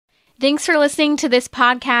Thanks for listening to this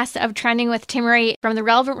podcast of Trending with Timmerie from the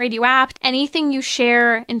Relevant Radio app. Anything you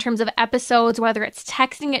share in terms of episodes, whether it's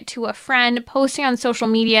texting it to a friend, posting on social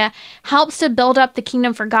media, helps to build up the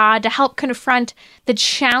kingdom for God, to help confront the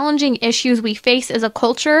challenging issues we face as a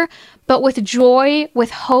culture, but with joy, with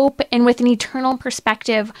hope, and with an eternal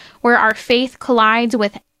perspective where our faith collides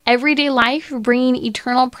with everyday life, bringing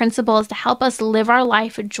eternal principles to help us live our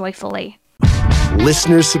life joyfully.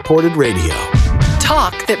 Listener-supported radio.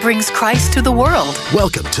 Talk that brings Christ to the world.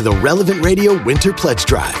 Welcome to the Relevant Radio Winter Pledge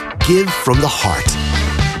Drive. Give from the heart.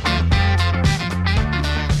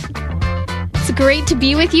 It's great to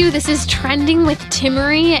be with you. This is Trending with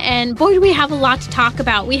Timmerie, and boy, do we have a lot to talk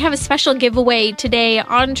about. We have a special giveaway today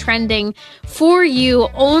on Trending for you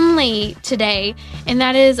only today, and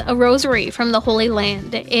that is a rosary from the Holy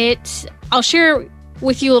Land. I'll share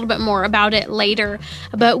with you a little bit more about it later,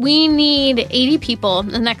 but we need 80 people in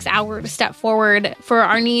the next hour to step forward for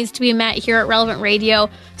our needs to be met here at Relevant Radio.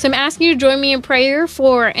 So I'm asking you to join me in prayer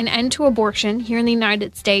for an end to abortion here in the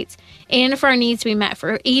United States and for our needs to be met,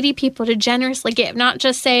 for 80 people to generously give, not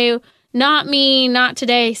just say, not me, not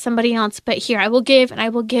today, somebody else, but here, I will give, and I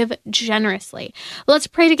will give generously. Let's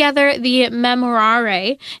pray together the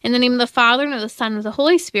Memorare in the name of the Father, and of the Son, and of the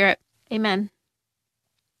Holy Spirit. Amen.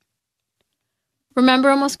 Remember,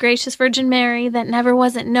 O most gracious Virgin Mary, that never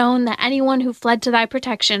was it known that anyone who fled to thy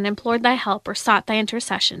protection, implored thy help, or sought thy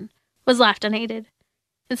intercession, was left unaided.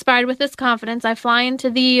 Inspired with this confidence, I fly unto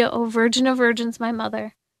thee, O Virgin of Virgins, my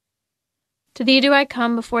Mother. To thee do I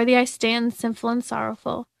come, before thee I stand, sinful and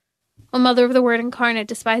sorrowful. O Mother of the Word incarnate,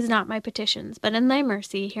 despise not my petitions, but in thy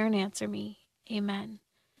mercy hear and answer me. Amen.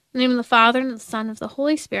 In the name of the Father, and of the Son, and of the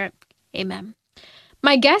Holy Spirit. Amen.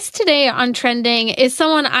 My guest today on Trending is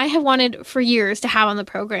someone I have wanted for years to have on the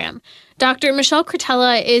program. Dr. Michelle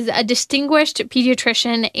Cretella is a distinguished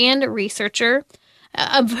pediatrician and researcher.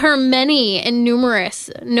 Of her many and numerous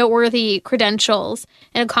noteworthy credentials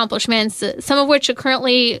and accomplishments, some of which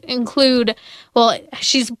currently include,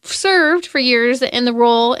 she's served for years in the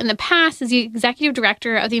role in the past as the executive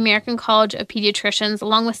director of the American College of Pediatricians,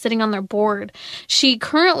 along with sitting on their board. She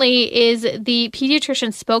currently is the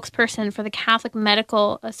pediatrician spokesperson for the Catholic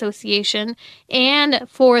Medical Association and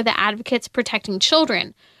for the Advocates Protecting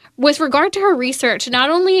Children. With regard to her research,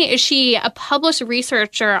 not only is she a published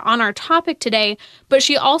researcher on our topic today, but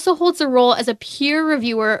she also holds the role as a peer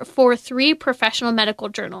reviewer for 3 professional medical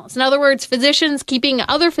journals. In other words, physicians keeping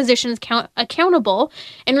other physicians accountable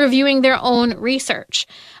and reviewing their own research.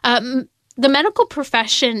 The medical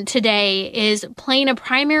profession today is playing a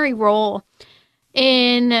primary role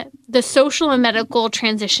in the social and medical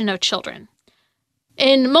transition of children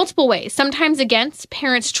in multiple ways, sometimes against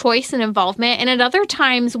parents' choice and involvement, and at other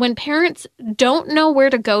times when parents don't know where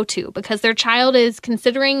to go to because their child is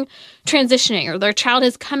considering transitioning or their child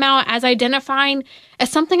has come out as identifying as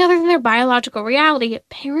something other than their biological reality,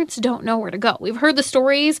 parents don't know where to go. We've heard the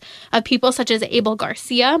stories of people such as Abel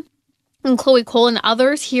Garcia and Chloe Cole and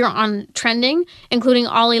others here on Trending, including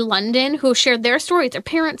Ollie London, who shared their stories. Their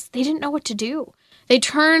parents, they didn't know what to do. They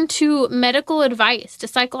turned to medical advice, to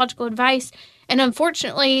psychological advice, and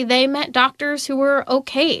unfortunately, they met doctors who were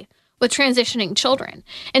okay with transitioning children.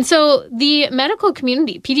 And so the medical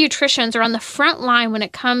community, pediatricians, are on the front line when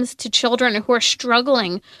it comes to children who are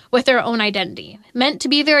struggling with their own identity, meant to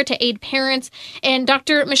be there to aid parents. And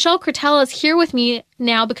Dr. Michelle Cretella is here with me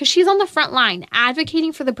now because she's on the front line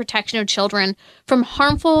advocating for the protection of children from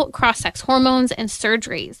harmful cross-sex hormones and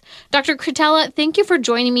surgeries. Dr. Cretella, thank you for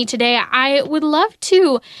joining me today. I would love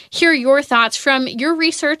to hear your thoughts from your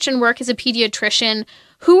research and work as a pediatrician.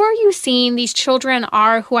 Who are you seeing these children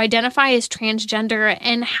are who identify as transgender,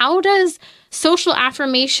 and how does social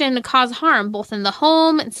affirmation cause harm, both in the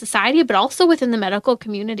home and society, but also within the medical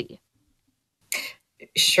community?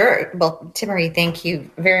 Sure. Well, Timmerie, thank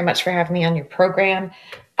you very much for having me on your program.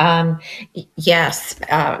 Yes.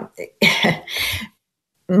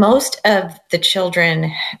 Most of the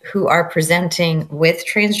children who are presenting with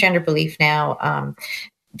transgender belief now,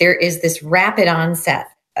 there is this rapid onset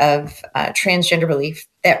of transgender belief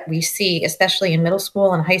that we see, especially in middle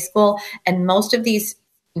school and high school. And most of these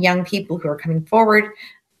young people who are coming forward,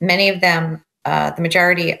 many of them, the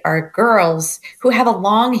majority, are girls who have a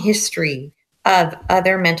long history of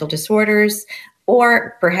other mental disorders,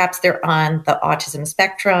 or perhaps they're on the autism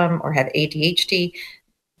spectrum or have ADHD.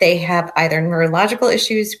 They have either neurological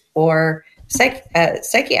issues or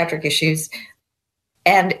psychiatric issues.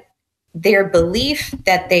 And their belief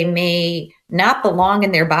that they may not belong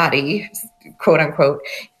in their body, quote unquote,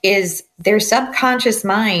 is their subconscious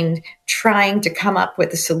mind trying to come up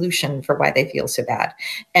with a solution for why they feel so bad.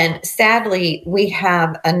 And sadly, we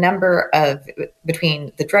have a number of,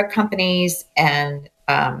 between the drug companies and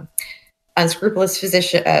unscrupulous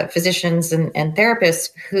physicians and therapists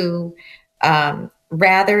who,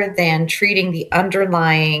 rather than treating the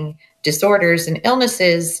underlying disorders and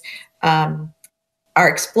illnesses, are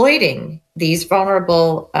exploiting these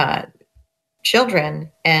vulnerable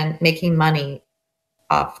children and making money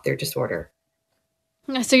off their disorder.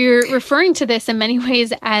 So you're referring to this in many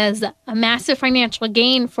ways as a massive financial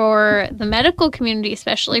gain for the medical community,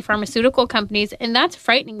 especially pharmaceutical companies. And that's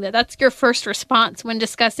frightening that that's your first response when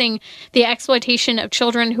discussing the exploitation of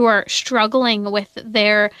children who are struggling with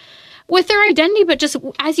their identity, but just,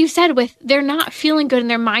 as you said, with they're not feeling good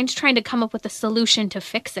and their mind's trying to come up with a solution to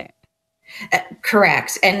fix it.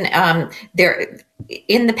 Correct. And there,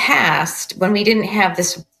 in the past, when we didn't have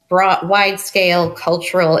this broad, wide-scale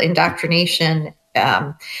cultural indoctrination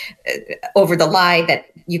over the lie that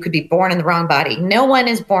you could be born in the wrong body, no one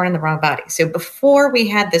is born in the wrong body. So before we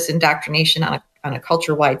had this indoctrination on a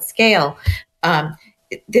culture-wide scale,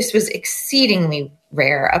 this was exceedingly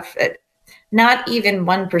rare. Not even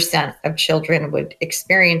 1% of children would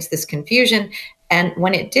experience this confusion. And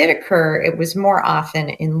when it did occur, it was more often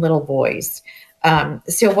in little boys.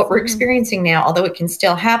 So what we're experiencing now, although it can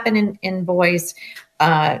still happen in boys,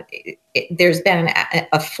 there's been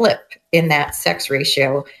a flip in that sex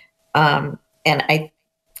ratio. And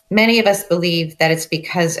many of us believe that it's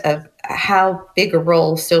because of how big a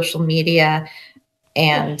role social media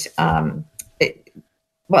and the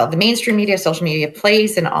mainstream media, social media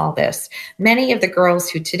plays in all this. Many of the girls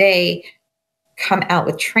who today come out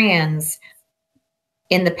with trans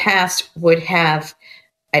in the past would have,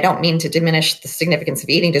 I don't mean to diminish the significance of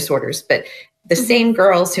eating disorders, but the same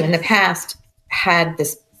girls who in the past had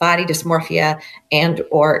this body dysmorphia and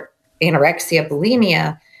or anorexia,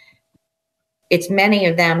 bulimia, it's many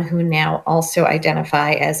of them who now also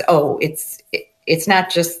identify as, it's not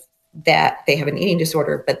just that they have an eating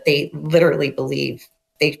disorder, but they literally believe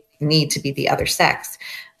they need to be the other sex.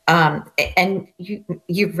 And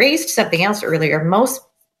you raised something else earlier. Most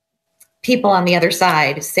people on the other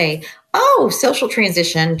side say, social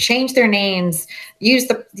transition, change their names, use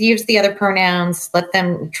the other pronouns, let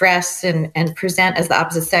them dress and present as the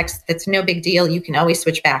opposite sex. That's no big deal. You can always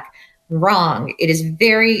switch back. Wrong. It is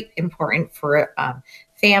very important for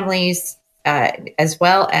families, as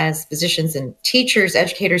well as physicians and teachers,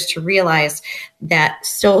 educators, to realize that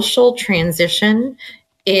social transition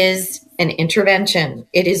is an intervention.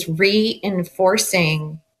 It is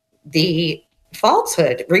reinforcing the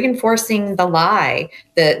falsehood, reinforcing the lie,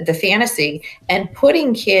 the fantasy, and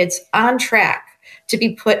putting kids on track to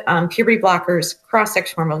be put on puberty blockers,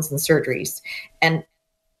 cross-sex hormones, and surgeries. And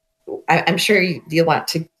I'm sure you'll want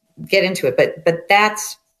to get into it, but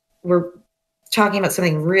we're talking about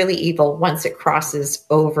something really evil once it crosses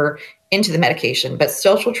over into the medication. But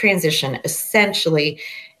social transition, essentially,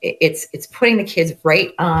 it's putting the kids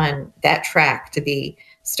right on that track to be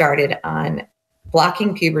started on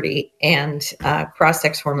blocking puberty and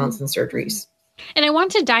cross-sex hormones and surgeries. And I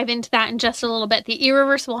want to dive into that in just a little bit, the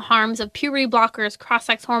irreversible harms of puberty blockers,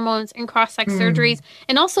 cross-sex hormones, and cross-sex surgeries,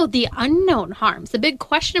 and also the unknown harms, the big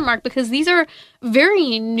question mark, because these are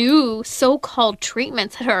very new so-called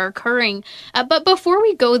treatments that are occurring. But before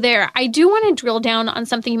we go there, I do want to drill down on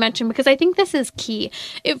something you mentioned, because I think this is key.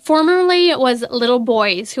 It formerly was little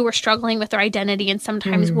boys who were struggling with their identity and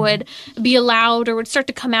sometimes would be allowed or would start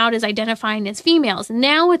to come out as identifying as females.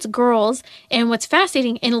 Now it's girls, and what's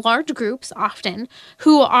fascinating, in large groups often,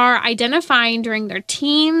 who are identifying during their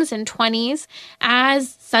teens and 20s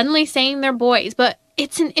as suddenly saying they're boys. But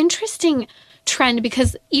it's an interesting trend,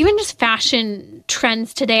 because even just fashion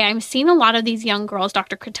trends today, I'm seeing a lot of these young girls,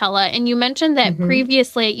 Dr. Cretella, and you mentioned that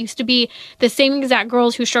previously it used to be the same exact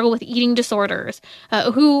girls who struggle with eating disorders,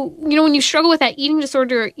 who, when you struggle with that eating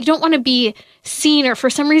disorder, you don't want to be seen, or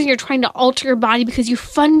for some reason you're trying to alter your body because you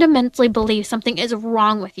fundamentally believe something is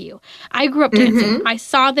wrong with you. I grew up dancing. I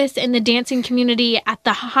saw this in the dancing community at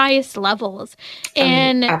the highest levels.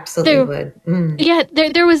 And absolutely would. Yeah,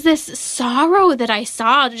 there was this sorrow that I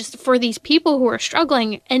saw just for these people who are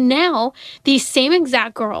struggling. And now these same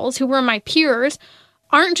exact girls who were my peers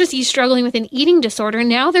aren't just struggling with an eating disorder.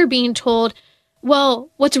 Now they're being told,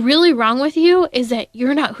 well, what's really wrong with you is that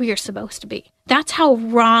you're not who you're supposed to be. That's how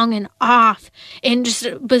wrong and off and just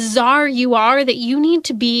bizarre you are, that you need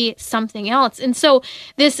to be something else. And so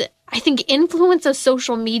this I think, influence of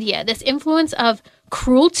social media, this influence of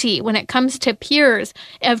cruelty when it comes to peers,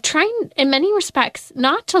 of trying, in many respects,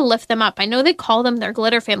 not to lift them up. I know they call them their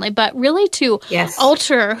glitter family, but really to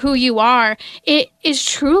alter who you are. It is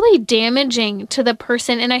truly damaging to the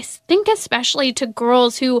person. And I think especially to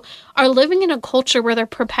girls who are living in a culture where they're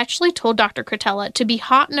perpetually told, Dr. Cretella, to be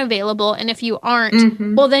hot and available. And if you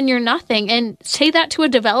aren't, well, then you're nothing. And say that to a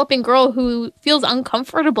developing girl who feels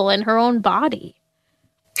uncomfortable in her own body.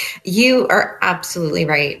 You are absolutely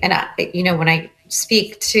right. And, when I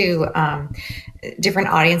speak to different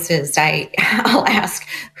audiences, I'll ask,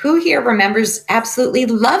 who here remembers absolutely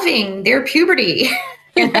loving their puberty?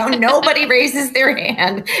 Nobody raises their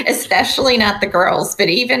hand, especially not the girls. But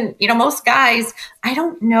even, most guys, I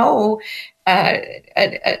don't know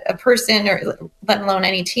a person, or let alone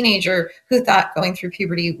any teenager, who thought going through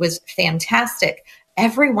puberty was fantastic.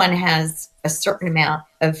 Everyone has a certain amount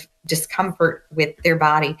of discomfort with their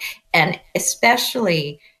body, and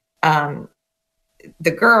especially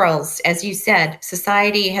the girls. As you said,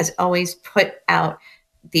 society has always put out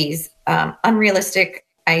these unrealistic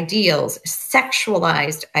ideals,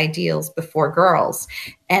 sexualized ideals before girls.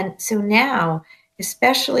 And so now,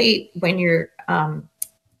 especially when you're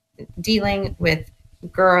dealing with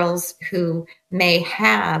girls who may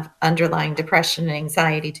have underlying depression and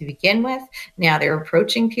anxiety to begin with, now they're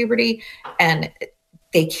approaching puberty and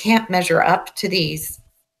they can't measure up to these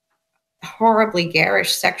horribly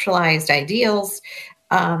garish sexualized ideals.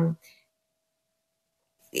 All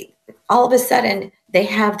of a sudden, they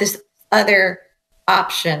have this other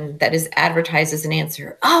option that is advertised as an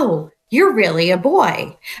answer. Oh, you're really a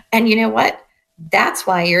boy. And you know what? That's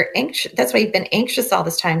why you're anxious. That's why you've been anxious all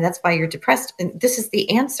this time. That's why you're depressed. And this is the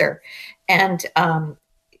answer. And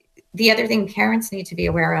the other thing parents need to be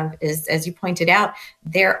aware of is, as you pointed out,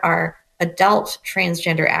 there are adult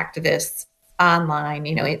transgender activists online,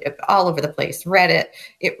 all over the place, Reddit,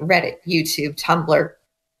 YouTube, Tumblr.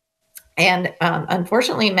 And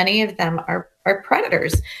unfortunately, many of them are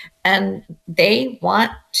predators, and they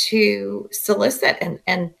want to solicit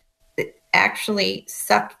and actually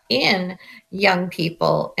suck in young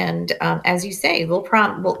people. And as you say,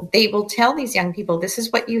 they will tell these young people, this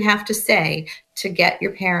is what you have to say to get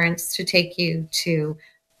your parents to take you to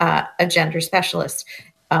a gender specialist.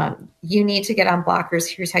 You need to get on blockers.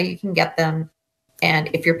 Here's how you can get them. And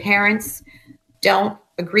if your parents don't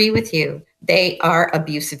agree with you, they are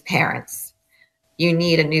abusive parents. You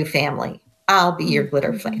need a new family. I'll be your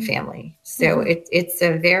glitter family. So it's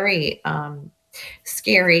a very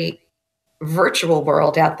scary virtual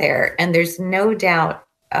world out there. And there's no doubt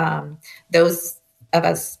those of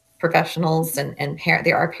us professionals and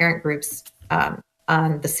there are parent groups on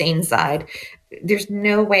the sane side. There's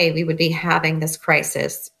no way we would be having this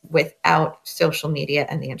crisis without social media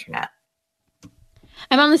and the internet.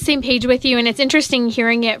 I'm on the same page with you, and it's interesting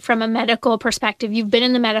hearing it from a medical perspective. You've been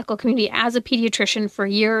in the medical community as a pediatrician for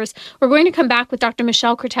years. We're going to come back with Dr.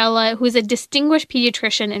 Michelle Cretella, who is a distinguished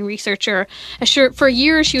pediatrician and researcher. For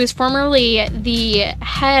years, she was formerly the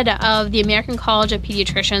head of the American College of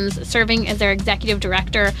Pediatricians, serving as their executive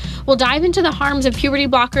director. We'll dive into the harms of puberty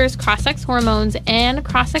blockers, cross-sex hormones, and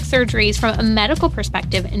cross-sex surgeries from a medical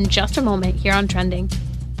perspective in just a moment here on Trending.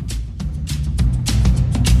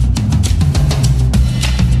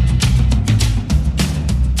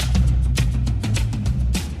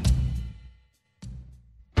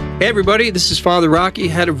 Hey everybody, this is Father Rocky,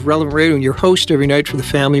 head of Relevant Radio, and your host every night for the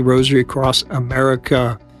Family Rosary across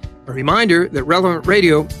America. A reminder that Relevant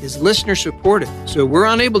Radio is listener supported, so we're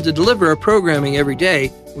unable to deliver our programming every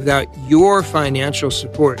day without your financial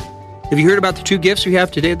support. Have you heard about the two gifts we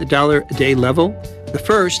have today at the $1 a day level? The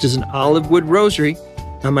first is an olive wood rosary.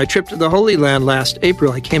 On my trip to the Holy Land last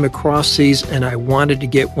April, I came across these and I wanted to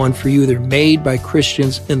get one for you. They're made by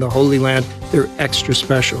Christians in the Holy Land. They're extra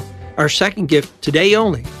special. Our second gift, today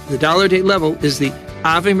only, the $1 a day level, is the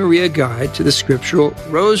Ave Maria Guide to the Scriptural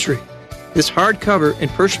Rosary. This hardcover and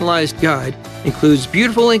personalized guide includes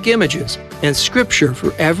beautiful ink images and scripture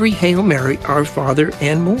for every Hail Mary, Our Father,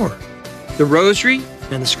 and more. The Rosary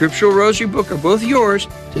and the Scriptural Rosary book are both yours,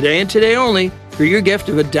 today and today only, for your gift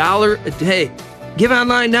of $1 a day. Give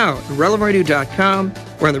online now at relevantradio.com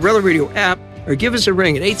or on the Relevant Radio app, or give us a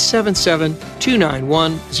ring at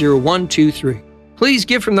 877-291-0123. Please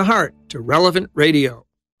give from the heart to Relevant Radio.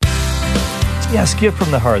 Yes, give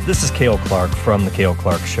from the heart. This is Cale Clark from The Cale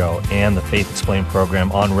Clark Show and the Faith Explained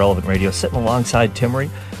program on Relevant Radio, sitting alongside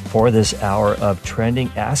Timmery for this hour of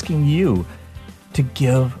Trending, asking you to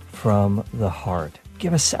give from the heart.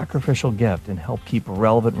 Give a sacrificial gift and help keep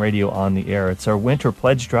Relevant Radio on the air. It's our winter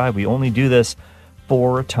pledge drive. We only do this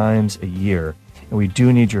 4 times a year, and we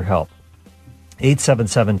do need your help.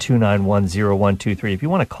 877-291-0123. If you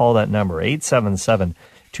want to call that number,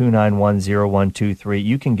 877-291-0123,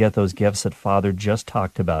 you can get those gifts that Father just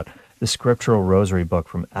talked about. The Scriptural Rosary book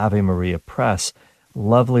from Ave Maria Press.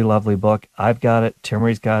 Lovely, lovely book. I've got it.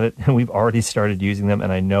 Timmery's got it. And we've already started using them,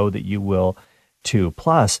 and I know that you will too.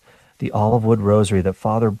 Plus, the olive wood rosary that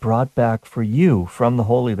Father brought back for you from the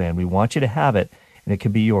Holy Land. We want you to have it, and it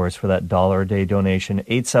could be yours for that $1 a day donation.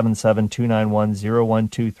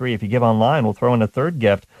 877-291-0123. If you give online, we'll throw in a third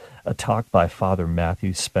gift, a talk by Father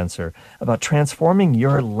Matthew Spencer about transforming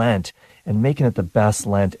your Lent and making it the best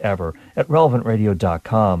Lent ever at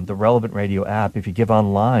relevantradio.com, the Relevant Radio app. If you give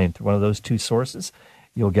online through one of those two sources,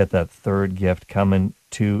 you'll get that third gift coming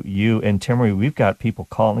to you. And Timmery, we've got people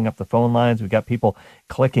calling up the phone lines. We've got people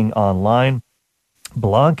clicking online.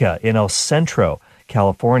 Blanca in El Centro,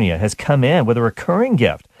 California, has come in with a recurring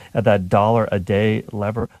gift at that $1 a day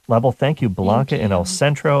level. Thank you, Blanca in El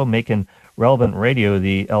Centro, making Relevant Radio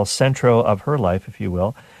the El Centro of her life, if you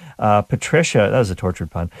will. Patricia, that was a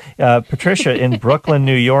tortured pun. Patricia in Brooklyn,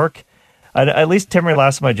 New York. At least Timmery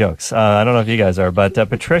laughs at my jokes. I don't know if you guys are, but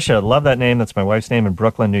Patricia, love that name. That's my wife's name in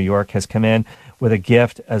Brooklyn, New York, has come in with a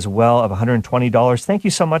gift as well of $120. Thank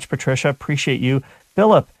you so much, Patricia. Appreciate you.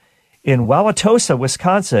 Philip in Wauwatosa,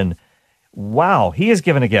 Wisconsin. Wow, he has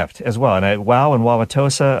given a gift as well. And wow in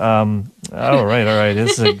Wauwatosa. All right.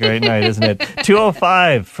 This is a great night, isn't it?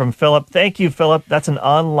 205 from Philip. Thank you, Philip. That's an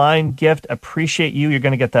online gift. Appreciate you. You're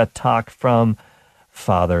going to get that talk from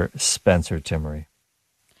Father Spencer, Timmery.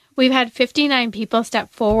 We've had 59 people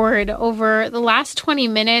step forward over the last 20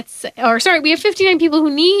 minutes. We have 59 people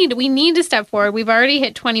we need to step forward. We've already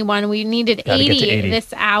hit 21. We needed 80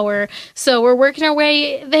 this hour. So we're working our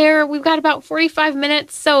way there. We've got about 45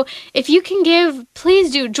 minutes. So if you can give,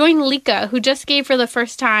 please do. Join Lika, who just gave for the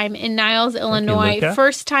first time in Niles, Illinois.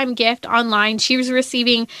 First time gift online. She was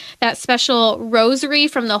receiving that special rosary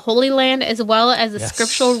from the Holy Land, as well as the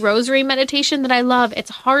scriptural rosary meditation that I love.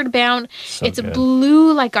 It's hardbound. So it's good.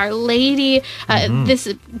 Blue like Our Lady.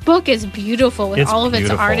 This book is beautiful with all of its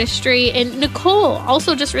artistry. And Nicole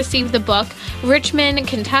also just received the book. Richmond,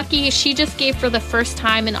 Kentucky. She just gave for the first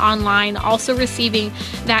time and online, also receiving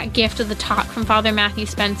that gift of the talk from Father Matthew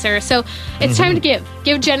Spencer. So it's time to give.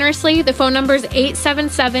 Give generously. The phone number is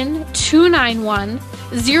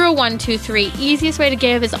 877-291-0123. Easiest way to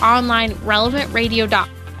give is online, relevantradio.com.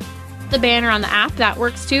 The banner on the app, that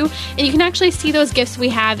works too. And you can actually see those gifts we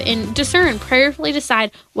have and discern, prayerfully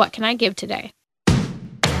decide, what can I give today?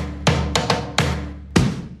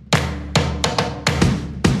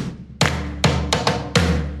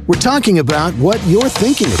 We're talking about what you're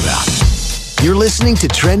thinking about. You're listening to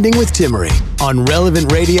Trending with Timmery on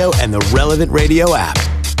Relevant Radio and the Relevant Radio app.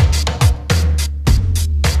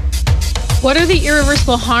 What are the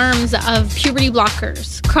irreversible harms of puberty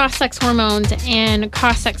blockers, cross-sex hormones, and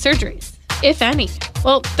cross-sex surgeries, if any?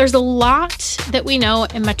 Well, there's a lot that we know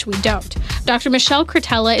and much we don't. Dr. Michelle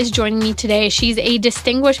Cretella is joining me today. She's a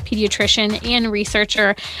distinguished pediatrician and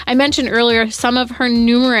researcher. I mentioned earlier some of her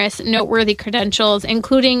numerous noteworthy credentials,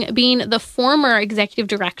 including being the former executive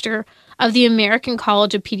director of the American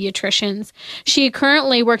College of Pediatricians. She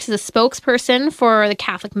currently works as a spokesperson for the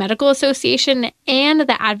Catholic Medical Association and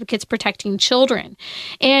the Advocates Protecting Children.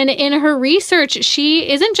 And in her research, she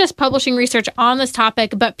isn't just publishing research on this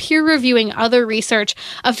topic, but peer reviewing other research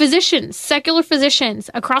of physicians, secular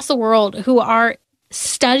physicians across the world who are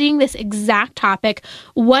studying this exact topic.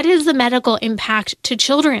 What is the medical impact to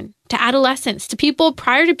children, to adolescents, to people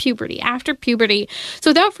prior to puberty, after puberty?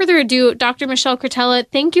 So without further ado, Dr. Michelle Cretella,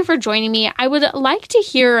 thank you for joining me. I would like to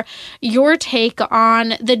hear your take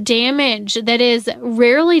on the damage that is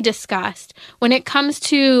rarely discussed when it comes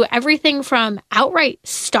to everything from outright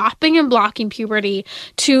stopping and blocking puberty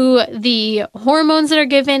to the hormones that are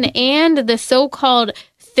given and the so-called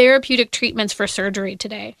therapeutic treatments for surgery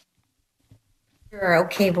today. Sure.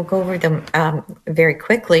 Okay, we'll go over them very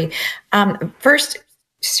quickly. First,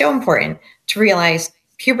 so important to realize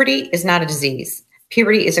puberty is not a disease.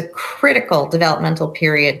 Puberty is a critical developmental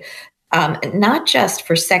period, not just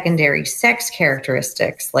for secondary sex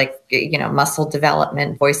characteristics like, muscle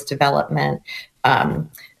development, voice development,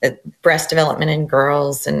 breast development in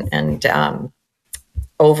girls, and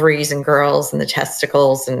ovaries in girls, and the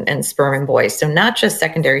testicles and sperm in boys. So not just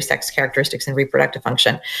secondary sex characteristics and reproductive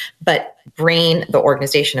function, but brain, the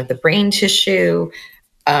organization of the brain tissue,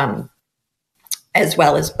 as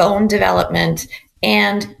well as bone development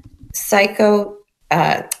and psychosocial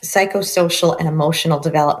and emotional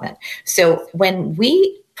development. So when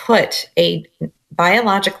we put a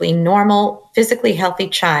biologically normal, physically healthy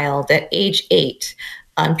child at age 8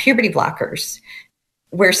 on puberty blockers,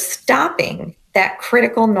 we're stopping that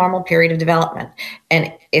critical normal period of development.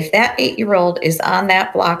 And if that 8-year-old is on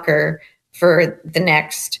that blocker for the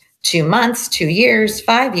next 2 months, 2 years,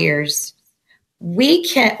 5 years, we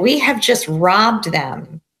have just robbed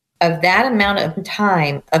them of that amount of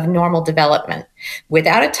time of normal development.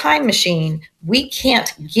 Without a time machine, we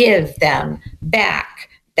can't give them back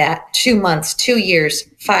that 2 months, 2 years,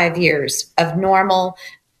 5 years of normal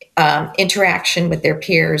interaction with their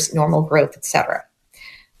peers, normal growth, etc.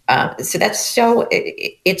 So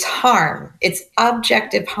it's harm. It's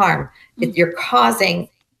objective harm. You're causing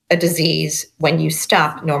a disease when you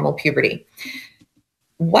stop normal puberty.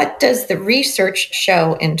 What does the research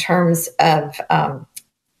show in terms of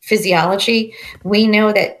physiology? We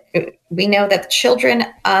know that children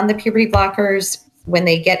on the puberty blockers, when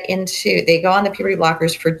they go on the puberty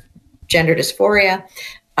blockers for gender dysphoria,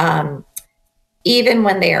 even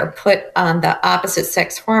when they are put on the opposite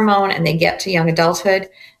sex hormone and they get to young adulthood,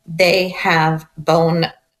 they have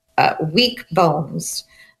weak bones,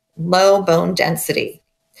 low bone density,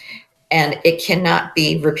 and it cannot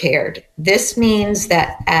be repaired. This means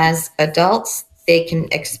that as adults, they can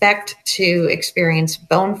expect to experience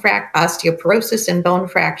osteoporosis and bone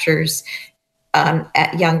fractures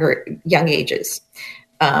at young ages.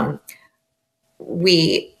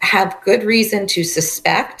 We have good reason to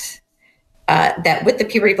suspect that with the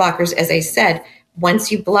puberty blockers, as I said,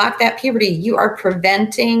 once you block that puberty, you are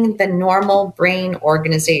preventing the normal brain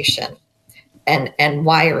organization and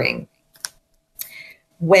wiring.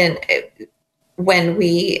 When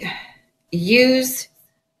we use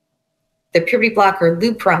the puberty blocker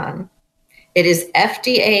Lupron, it is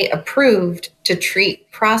FDA approved to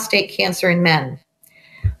treat prostate cancer in men.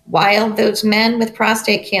 While those men with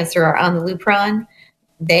prostate cancer are on the Lupron,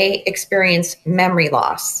 they experience memory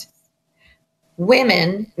loss.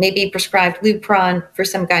 Women may be prescribed Lupron for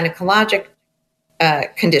some gynecologic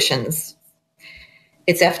conditions.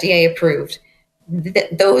 It's FDA approved.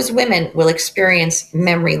 Those women will experience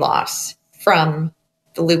memory loss from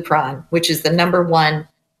the Lupron, which is the #1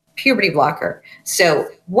 puberty blocker. So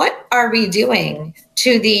what are we doing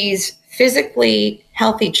to these physically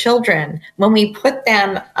healthy children when we put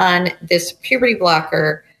them on this puberty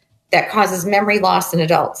blocker that causes memory loss in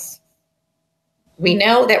adults? We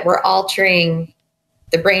know that we're altering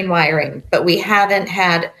the brain wiring, but we haven't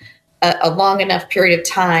had a long enough period of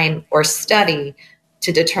time or study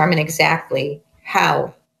to determine exactly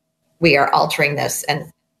how we are altering this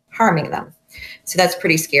and harming them. So that's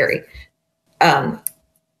pretty scary.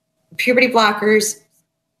 Puberty blockers,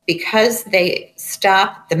 because they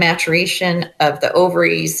stop the maturation of the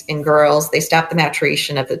ovaries in girls, they stop the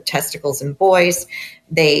maturation of the testicles in boys,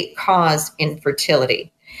 they cause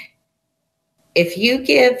infertility. If you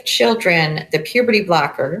give children the puberty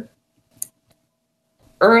blocker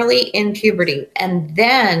early in puberty and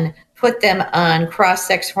then put them on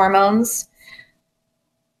cross-sex hormones,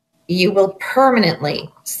 you will permanently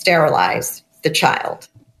sterilize the child.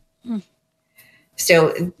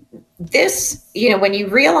 So this, when you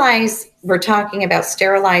realize we're talking about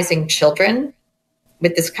sterilizing children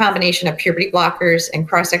with this combination of puberty blockers and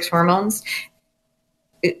cross-sex hormones,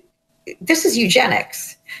 this is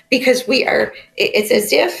eugenics, because it's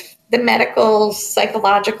as if the medical,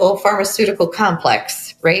 psychological, pharmaceutical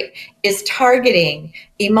complex, right, is targeting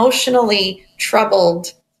emotionally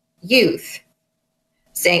troubled youth,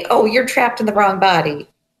 saying, oh, you're trapped in the wrong body.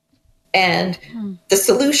 And the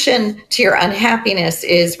solution to your unhappiness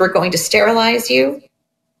is we're going to sterilize you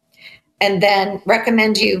and then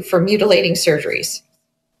recommend you for mutilating surgeries.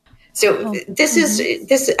 So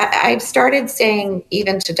I've started saying,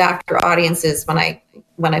 even to doctor audiences,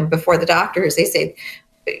 when I'm before the doctors, they say,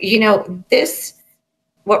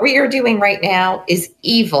 what we are doing right now is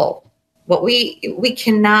evil. We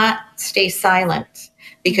cannot stay silent,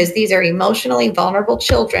 because these are emotionally vulnerable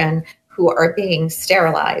children who are being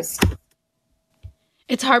sterilized.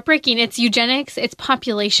 It's heartbreaking. It's eugenics, it's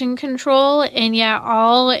population control, and yet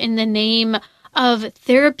all in the name of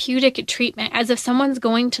therapeutic treatment, as if someone's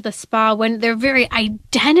going to the spa when their very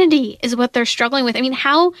identity is what they're struggling with. I mean,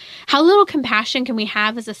 how little compassion can we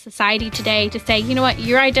have as a society today to say, you know what,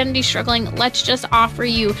 your identity's struggling, let's just offer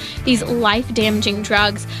you these life-damaging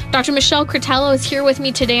drugs. Dr. Michelle Critello is here with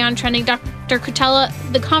me today on Trending. Dr. Critello,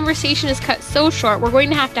 the conversation is cut so short. We're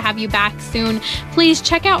going to have you back soon. Please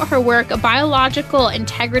check out her work.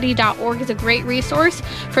 biologicalintegrity.org is a great resource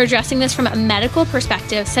for addressing this from a medical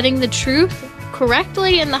perspective, setting the truth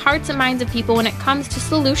correctly in the hearts and minds of people when it comes to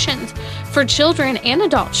solutions for children and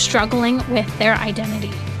adults struggling with their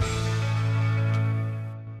identity.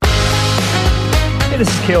 Hey, this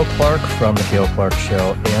is Cale Clark from The Cale Clark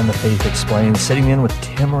Show and The Faith Explained, sitting in with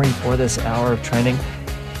Timmery for this hour of trending.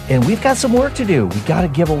 And we've got some work to do. We got to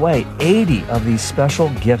give away 80 of these special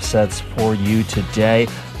gift sets for you today.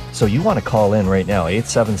 So you want to call in right now,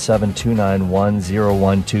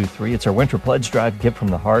 877-291-0123. It's our Winter Pledge Drive, Gift from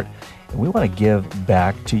the Heart. And we want to give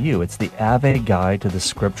back to you. It's the Ave Guide to the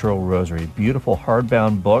Scriptural Rosary. Beautiful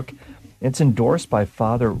hardbound book. It's endorsed by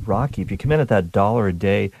Father Rocky. If you come in at that $1 a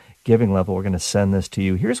day giving level, we're going to send this to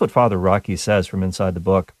you. Here's what Father Rocky says from inside the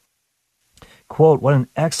book. Quote, "What an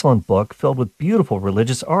excellent book filled with beautiful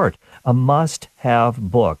religious art. A must-have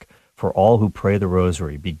book for all who pray the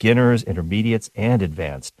rosary, beginners, intermediates, and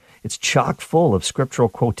advanced. It's chock full of scriptural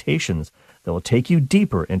quotations that will take you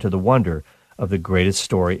deeper into the wonder of the greatest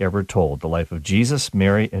story ever told, the life of Jesus,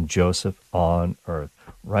 Mary, and Joseph on earth."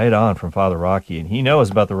 Right on from Father Rocky. And he knows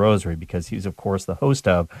about the rosary because he's, of course, the host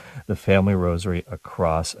of the Family Rosary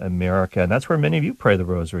across America. And that's where many of you pray the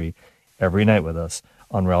rosary every night with us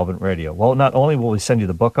on Relevant Radio. Well, not only will we send you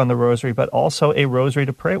the book on the rosary, but also a rosary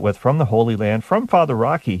to pray it with from the Holy Land, from Father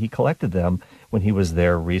Rocky. He collected them when he was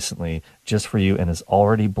there recently just for you and has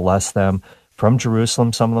already blessed them from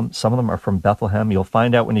Jerusalem. Some of them are from Bethlehem. You'll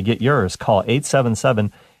find out when you get yours. Call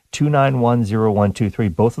 877-291-0123.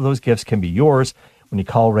 Both of those gifts can be yours when you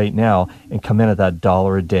call right now and come in at that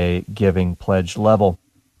 $1 a day giving pledge level.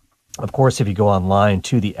 Of course, if you go online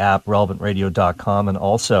to the app, relevantradio.com, and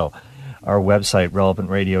also our website,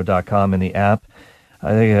 relevantradio.com, and the app,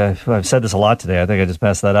 I think I've said this a lot today. I think I just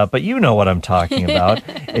messed that up, but you know what I'm talking about.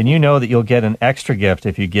 And you know that you'll get an extra gift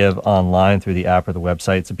if you give online through the app or the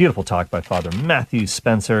website. It's a beautiful talk by Father Matthew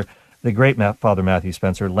Spencer, the great Father Matthew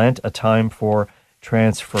Spencer, Lent, a time for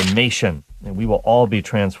transformation. And we will all be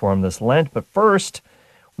transformed this Lent. But first,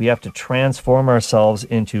 we have to transform ourselves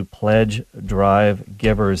into pledge drive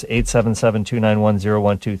givers.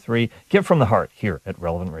 877-291-0123. Give from the heart here at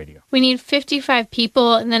Relevant Radio. We need 55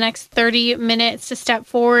 people in the next 30 minutes to step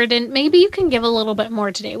forward, and maybe you can give a little bit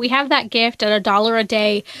more today. We have that gift at $1 a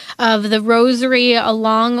day of the rosary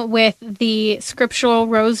along with the scriptural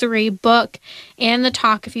rosary book and the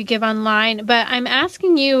talk if you give online. But I'm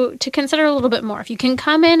asking you to consider a little bit more. If you can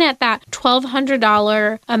come in at that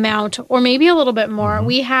 $1,200 amount or maybe a little bit more,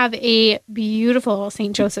 we have a beautiful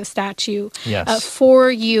St. Joseph statue for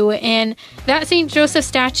you. And that St. Joseph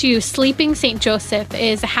statue, Sleeping St. Joseph,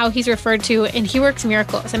 is how he's referred to, and he works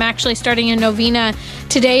miracles. I'm actually starting a novena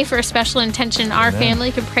today for a special intention. Our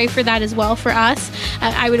family could pray for that as well for us.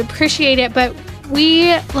 I would appreciate it, but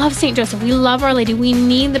we love St. Joseph. We love Our Lady. We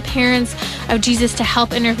need the parents of Jesus to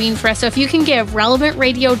help intervene for us. So if you can give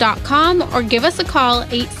relevantradio.com or give us a call,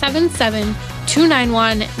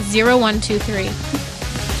 877-291-0123.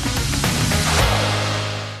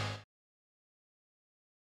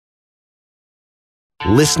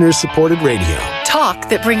 Listener-supported radio. Talk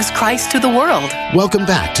that brings Christ to the world. Welcome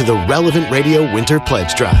back to the Relevant Radio Winter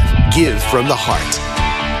Pledge Drive. Give from the heart.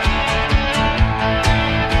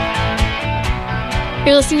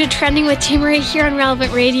 You're listening to Trending with Timmery here on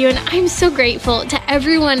Relevant Radio, and I'm so grateful to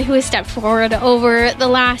everyone who has stepped forward over the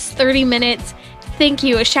last 30 minutes. Thank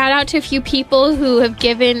you. A shout out to a few people who have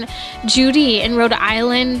given: Judy in Rhode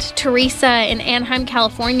Island, Teresa in Anaheim,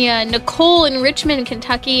 California, Nicole in Richmond,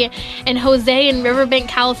 Kentucky, and Jose in Riverbank,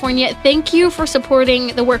 California. Thank you for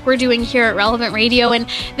supporting the work we're doing here at Relevant Radio. And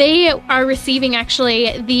they are receiving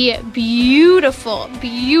actually the beautiful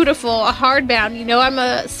hardbound, you know I'm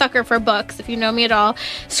a sucker for books if you know me at all,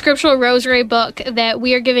 scriptural rosary book that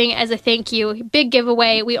we are giving as a thank you. Big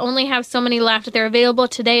giveaway. We only have so many left. They're available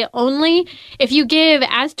today only. If you give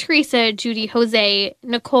as Teresa, Judy, Jose,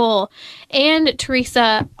 Nicole, and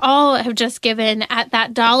Teresa all have just given at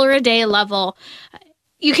that $1 a day level.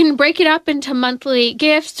 You can break it up into monthly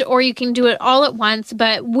gifts or you can do it all at once.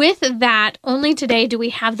 But with that, only today do we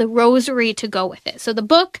have the rosary to go with it. So the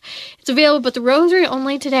book, it's available, but the rosary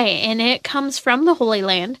only today. And it comes from the Holy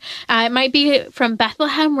Land. It might be from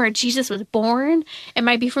Bethlehem where Jesus was born. It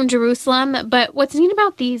might be from Jerusalem. But what's neat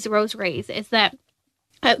about these rosaries is that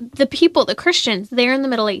the people, the Christians there in the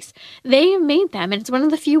Middle East, they made them. And it's one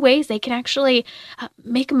of the few ways they can actually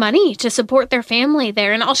make money to support their family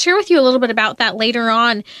there. And I'll share with you a little bit about that later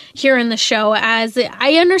on here in the show, as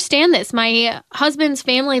I understand this. My husband's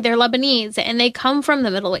family, they're Lebanese, and they come from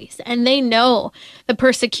the Middle East, and they know the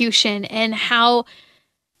persecution and how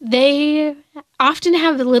they often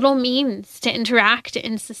have little means to interact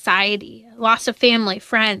in society, loss of family,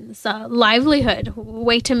 friends, livelihood,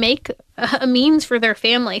 way to make a means for their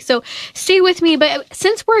family. So stay with me. But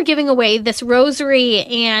since we're giving away this rosary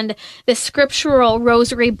and this scriptural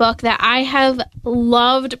rosary book that I have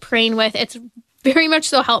loved praying with, it's very much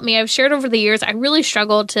so helped me. I've shared over the years, I really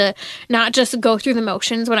struggled to not just go through the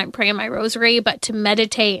motions when I'm praying my rosary, but to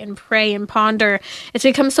meditate and pray and ponder. It's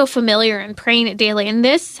become so familiar and praying it daily. And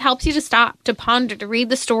this helps you to stop, to ponder, to read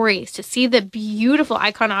the stories, to see the beautiful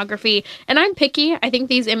iconography. And I'm picky. I think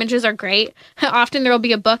these images are great. Often there will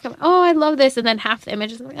be a book, I love this. And then half the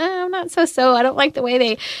images, I'm not so. I don't like the way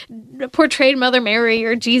they portrayed Mother Mary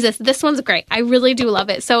or Jesus. This one's great. I really do love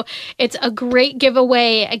it. So it's a great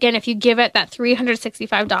giveaway. Again, if you give it that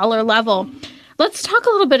 $365 level. Let's talk a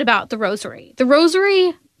little bit about the rosary. The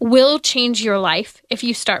rosary will change your life if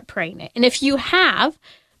you start praying it. And if you have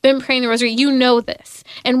been praying the rosary, you know this.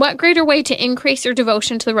 And what greater way to increase your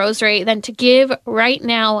devotion to the rosary than to give right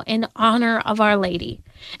now in honor of Our Lady,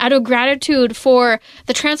 out of gratitude for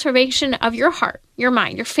the transformation of your heart, your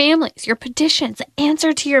mind, your families, your petitions, the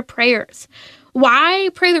answer to your prayers. Why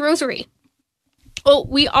pray the rosary? Well,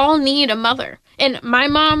 we all need a mother. And my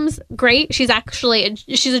mom's great. She's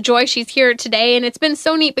a joy. She's here today. And it's been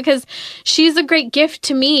so neat because she's a great gift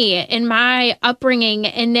to me in my upbringing.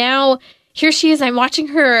 And now here she is. I'm watching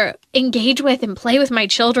her engage with and play with my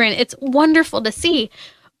children. It's wonderful to see.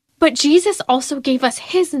 But Jesus also gave us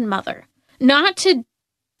his mother, not to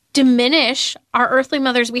diminish our earthly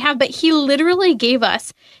mothers we have, but he literally gave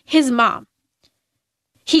us his mom.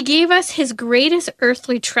 He gave us his greatest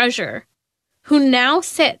earthly treasure, who now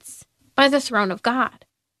sits by the throne of God.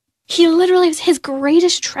 He literally is his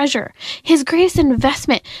greatest treasure, his greatest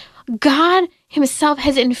investment. God himself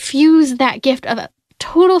has infused that gift of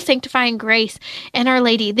total sanctifying grace in Our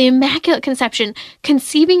Lady, the Immaculate Conception,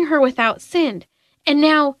 conceiving her without sin. And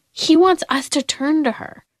now he wants us to turn to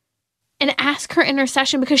her and ask her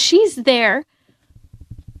intercession because she's there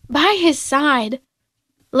by his side,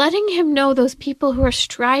 letting him know those people who are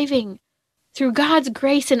striving through God's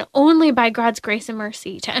grace and only by God's grace and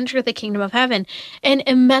mercy to enter the kingdom of heaven. And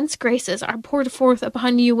immense graces are poured forth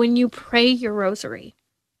upon you when you pray your rosary.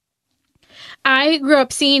 I grew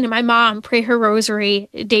up seeing my mom pray her rosary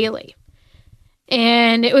daily.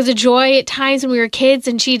 And it was a joy at times when we were kids,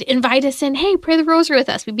 and she'd invite us in, hey, pray the rosary with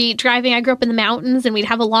us. We'd be driving. I grew up in the mountains, and we'd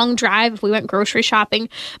have a long drive if we went grocery shopping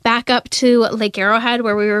back up to Lake Arrowhead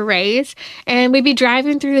where we were raised. And we'd be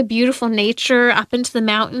driving through the beautiful nature up into the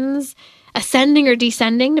mountains, ascending or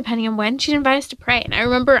descending, depending on when she'd invite us to pray. And I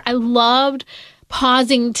remember I loved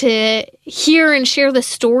pausing to hear and share the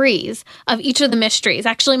stories of each of the mysteries.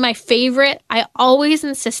 Actually, my favorite, I always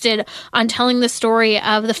insisted on telling the story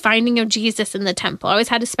of the finding of Jesus in the temple. I always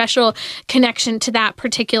had a special connection to that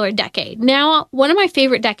particular decade. Now, one of my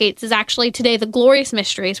favorite decades is actually today, the glorious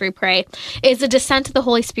mysteries we pray, is the descent of the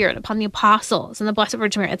Holy Spirit upon the apostles and the Blessed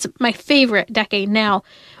Virgin Mary. It's my favorite decade now.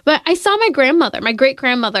 But I saw my grandmother, my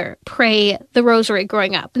great-grandmother, pray the rosary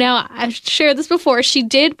growing up. Now, I've shared this before. She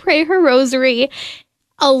did pray her rosary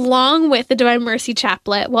along with the Divine Mercy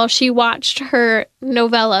Chaplet while she watched her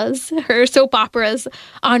novellas, her soap operas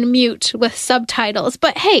on mute with subtitles.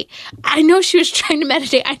 But hey, I know she was trying to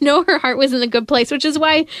meditate. I know her heart was in a good place, which is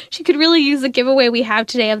why she could really use the giveaway we have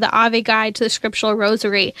today of the Ave Guide to the Scriptural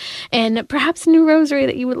Rosary, and perhaps a new rosary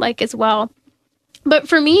that you would like as well. But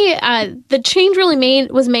for me, the change really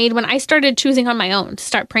was made when I started choosing on my own to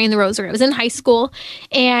start praying the rosary. I was in high school,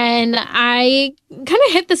 and I kind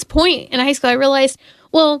of hit this point in high school. I realized,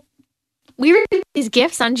 well, we receive these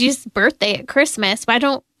gifts on Jesus' birthday at Christmas. Why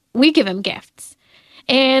don't we give him gifts?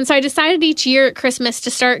 And so I decided each year at Christmas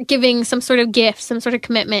to start giving some sort of gift, some sort of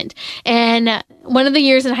commitment. And one of the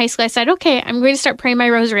years in high school, I said, okay, I'm going to start praying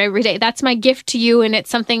my rosary every day. That's my gift to you, and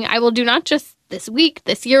it's something I will do not just this week,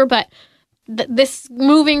 this year, but this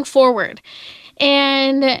moving forward.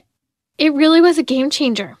 And it really was a game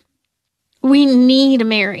changer. We need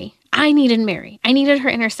Mary. I needed Mary. I needed her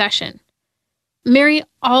intercession. Mary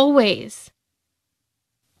always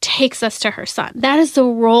takes us to her son. That is the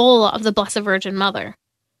role of the Blessed Virgin Mother.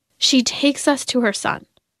 She takes us to her son.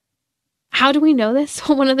 How do we know this?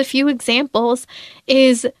 Well, one of the few examples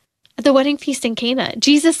is at the wedding feast in Cana.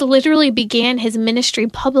 Jesus literally began his ministry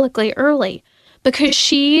publicly early because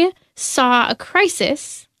she saw a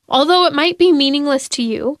crisis, although it might be meaningless to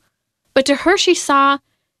you, but to her she saw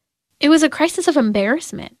it was a crisis of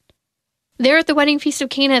embarrassment. There at the wedding feast of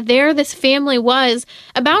Cana, there this family was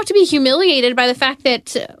about to be humiliated by the fact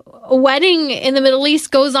that a wedding in the Middle East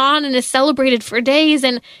goes on and is celebrated for days,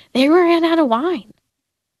 and they ran out of wine.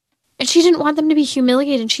 And she didn't want them to be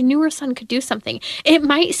humiliated, and she knew her son could do something. It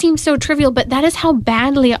might seem so trivial, but that is how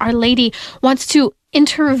badly Our Lady wants to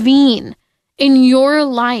intervene in your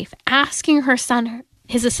life, asking her son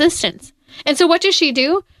his assistance. And so what does she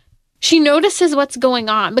do? She notices what's going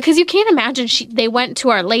on, because you can't imagine they went to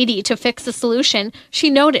Our Lady to fix the solution. She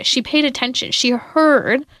noticed, she paid attention, she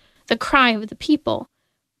heard the cry of the people,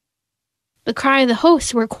 the cry of the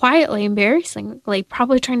hosts who were quietly, embarrassingly,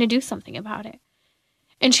 probably trying to do something about it.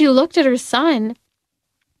 And she looked at her son,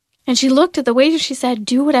 and she looked at the waiter. She said,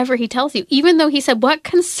 do whatever he tells you. Even though he said, what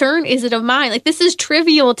concern is it of mine? Like, this is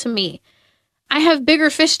trivial to me. I have bigger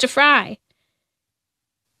fish to fry.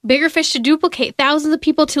 Bigger fish to duplicate. Thousands of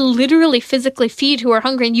people to literally physically feed who are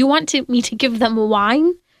hungry. And you want me to give them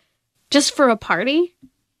wine just for a party?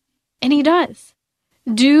 And he does.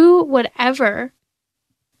 Do whatever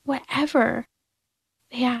they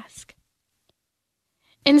ask.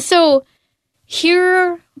 And so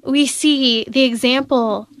here we see the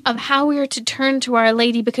example of how we are to turn to Our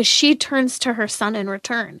Lady, because she turns to her son in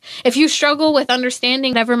return. If you struggle with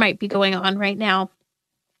understanding whatever might be going on right now,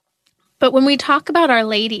 but when we talk about Our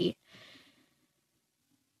Lady,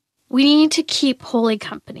 we need to keep holy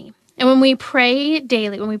company. And when we pray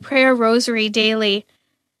daily, when we pray our rosary daily,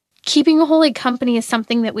 keeping a holy company is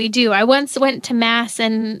something that we do. I once went to Mass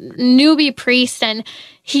and newbie priest, and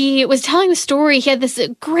he was telling the story. He had this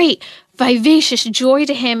great vivacious joy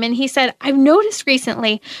to him. And he said, I've noticed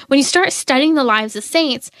recently, when you start studying the lives of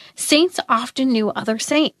saints, saints often knew other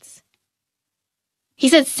saints. He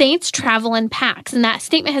said, saints travel in packs. And that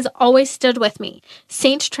statement has always stood with me.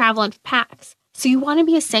 Saints travel in packs. So you want to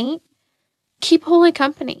be a saint? Keep holy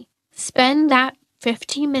company. Spend that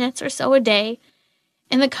 15 minutes or so a day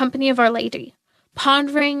in the company of Our Lady,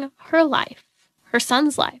 pondering her life, her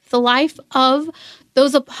son's life, the life of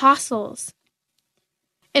those apostles.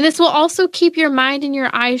 And this will also keep your mind and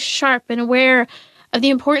your eyes sharp and aware of the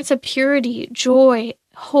importance of purity, joy,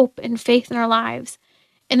 hope, and faith in our lives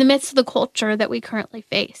in the midst of the culture that we currently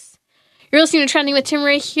face. You're listening to Trending with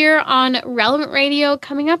Timmerie here on Relevant Radio.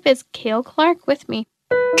 Coming up is Cale Clark with me.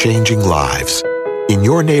 Changing lives in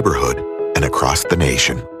your neighborhood and across the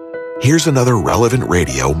nation. Here's another Relevant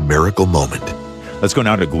Radio miracle moment. Let's go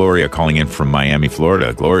now to Gloria calling in from Miami,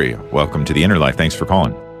 Florida. Gloria, welcome to the Inner Life. Thanks for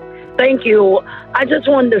calling. Thank you. I just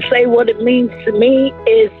wanted to say what it means to me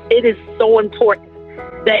is it is so important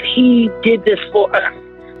that he did this for us,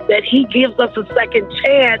 that he gives us a second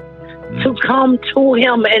chance to come to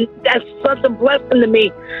him. And that's such a blessing to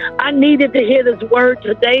me. I needed to hear this word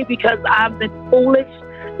today because I've been foolish,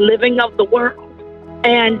 living of the world.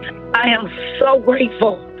 And I am so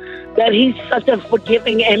grateful that he's such a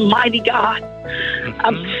forgiving and mighty God.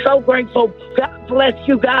 I'm so grateful. God bless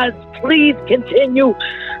you guys. Please continue.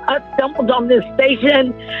 I stumbled on this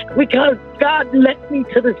station because God led me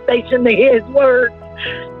to the station to hear his word.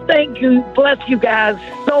 Thank you. Bless you guys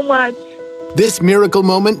so much. This miracle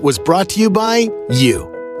moment was brought to you by you.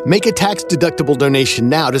 Make a tax-deductible donation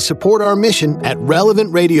now to support our mission at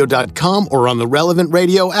relevantradio.com or on the Relevant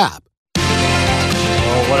Radio app.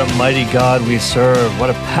 Oh, what a mighty God we serve. What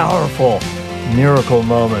a powerful miracle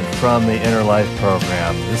moment from the Inner Life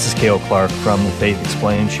program. This is Cale Clark from the Faith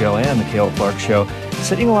Explained Show and the Cale Clark Show,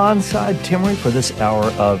 sitting alongside Timmerie for this hour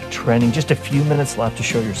of trending. Just a few minutes left to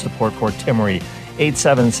show your support for Timmerie.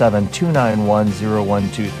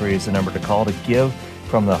 877-291-0123 is the number to call to give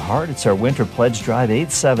from the heart. It's our winter pledge drive,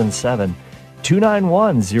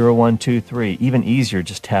 877-291-0123. Even easier,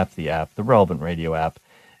 just tap the app, the Relevant Radio app.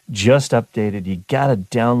 Just updated. You got to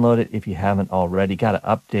download it if you haven't already. Got to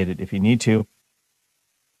update it if you need to.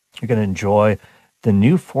 You're going to enjoy the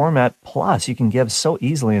new format. Plus, you can give so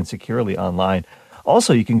easily and securely online.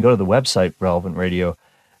 Also, you can go to the website,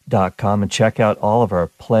 relevantradio.com, and check out all of our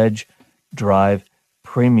pledge drive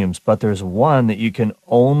premiums. But there's one that you can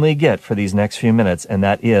only get for these next few minutes, and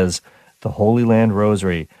that is the Holy Land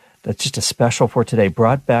Rosary. That's just a special for today,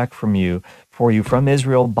 brought back for you from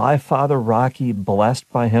Israel by Father Rocky, blessed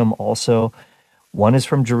by him also. One is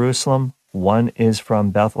from Jerusalem, one is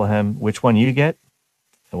from Bethlehem. Which one you get?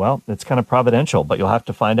 Well, it's kind of providential, but you'll have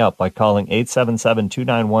to find out by calling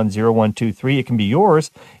 877-291-0123. It can be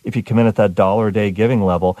yours if you come in at that $1 a day giving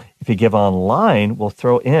level. If you give online, we'll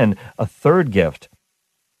throw in a third gift.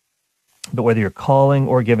 But whether you're calling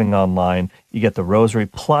or giving online, you get the Rosary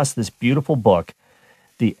plus this beautiful book,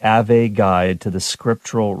 the Ave Guide to the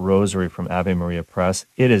Scriptural Rosary from Ave Maria Press.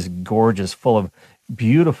 It is gorgeous, full of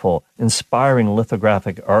beautiful, inspiring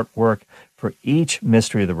lithographic artwork for each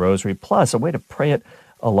mystery of the Rosary, plus a way to pray it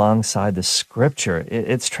alongside the Scripture.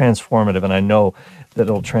 It's transformative, and I know that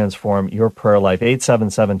it'll transform your prayer life.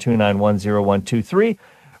 877-291-0123,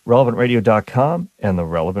 relevantradio.com, and the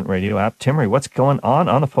Relevant Radio app. Timmerie, what's going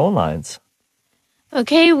on the phone lines?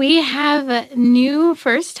 Okay, we have a new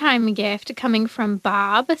first-time gift coming from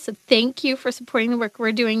Bob. So thank you for supporting the work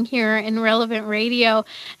we're doing here in Relevant Radio.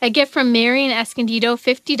 A gift from Mary in Escondido,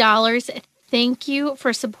 $50. Thank you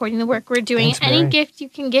for supporting the work we're doing. Thanks, Any Mary. gift you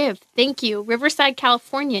can give. Thank you. Riverside,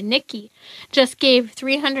 California. Nikki just gave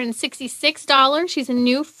 $366. She's a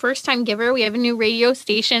new first-time giver. We have a new radio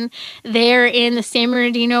station there in the San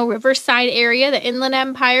Bernardino Riverside area, the Inland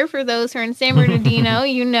Empire. For those who are in San Bernardino,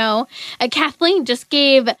 you know. Kathleen just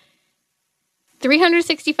gave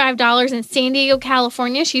 $365 in San Diego,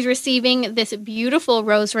 California. She's receiving this beautiful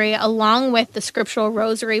rosary along with the scriptural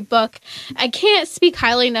rosary book. I can't speak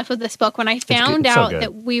highly enough of this book. When I found out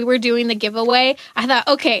that we were doing the giveaway, I thought,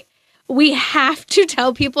 okay, we have to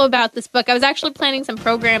tell people about this book. I was actually planning some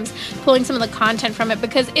programs, pulling some of the content from it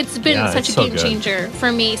because it's been such a game changer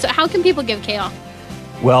for me. So how can people give, Kale?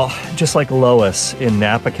 Well, just like Lois in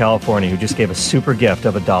Napa, California, who just gave a super gift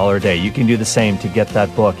of $1 a day, you can do the same to get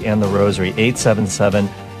that book and the rosary,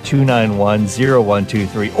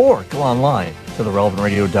 877-291-0123, or go online to the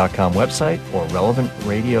relevantradio.com website or Relevant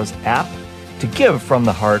Radio's app to give from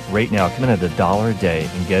the heart right now. Come in at $1 a day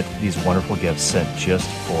and get these wonderful gifts sent just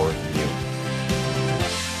for you.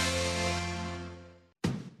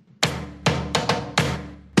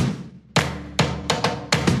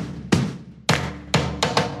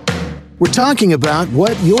 We're talking about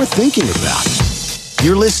what you're thinking about.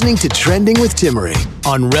 You're listening to Trending with Timmery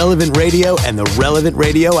on Relevant Radio and the Relevant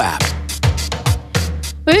Radio app.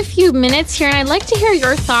 We have a few minutes here, and I'd like to hear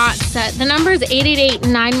your thoughts. The number is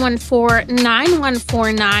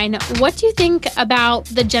 888-914-9149. What do you think about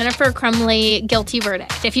the Jennifer Crumley guilty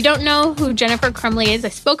verdict? If you don't know who Jennifer Crumley is, I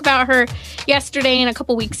spoke about her yesterday and a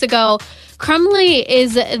couple weeks ago. Crumley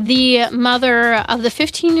is the mother of the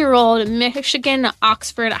 15-year-old Michigan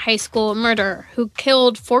Oxford High School murderer who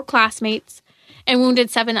killed 4 classmates and wounded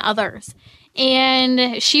 7 others.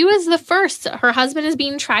 And she was the first, her husband is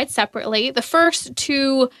being tried separately, the first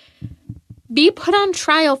to be put on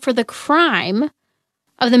trial for the crime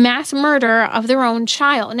of the mass murder of their own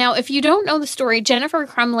child. Now, if you don't know the story, Jennifer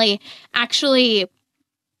Crumley actually,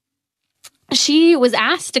 she was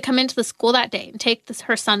asked to come into the school that day and take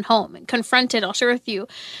her son home and confronted, I'll share with you,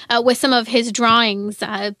 with some of his drawings.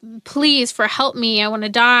 Please, for help me, I want to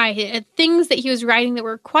die. Things that he was writing that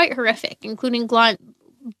were quite horrific, including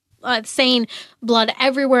saying blood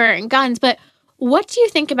everywhere and guns. But what do you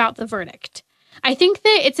think about the verdict? I think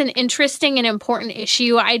that it's an interesting and important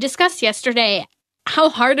issue. I discussed yesterday how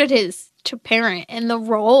hard it is to parent and the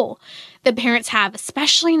role that parents have,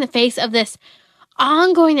 especially in the face of this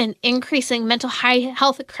ongoing and increasing mental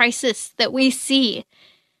health crisis that we see.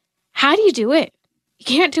 How do you do it? You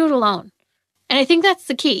can't do it alone. And I think that's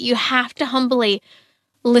the key. You have to humbly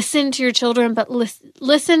listen to your children, but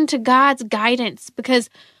listen to God's guidance, because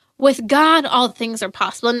with God, all things are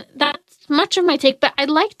possible. And that's much of my take, but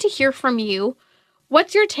I'd like to hear from you.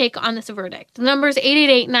 What's your take on this verdict? The number is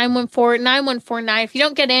 888-914-9149. If you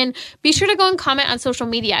don't get in, be sure to go and comment on social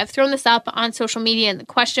media. I've thrown this up on social media in the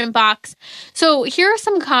question box. So here are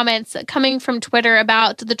some comments coming from Twitter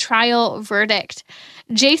about the trial verdict.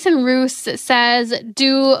 Jason Roos says,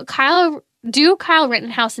 do Kyle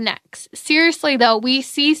Rittenhouse next. Seriously, though, we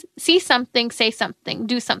see something, say something,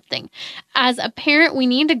 do something. As a parent, we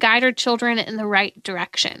need to guide our children in the right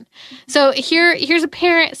direction. So here's a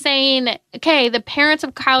parent saying, okay, the parents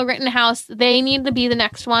of Kyle Rittenhouse, they need to be the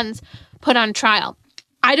next ones put on trial.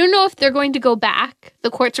 I don't know if they're going to go back. The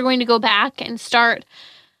courts are going to go back and start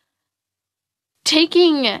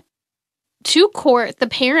taking to court the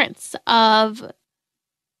parents of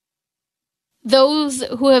those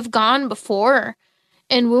who have gone before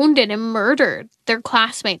and wounded and murdered their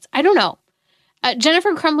classmates. I don't know.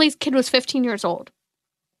 Jennifer Crumley's kid was 15 years old.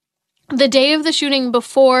 The day of the shooting,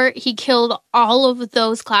 before he killed all of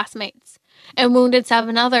those classmates and wounded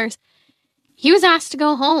 7 others, he was asked to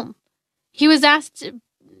go home. His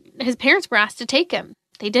parents were asked to take him.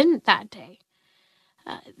 They didn't that day.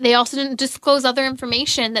 They also didn't disclose other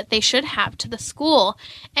information that they should have to the school.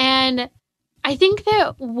 And I think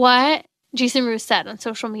that what Jason Roos said on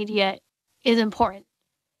social media is important.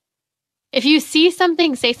 If you see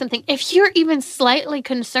something, say something. If you're even slightly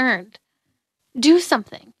concerned, do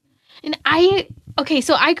something. And I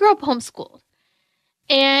grew up homeschooled.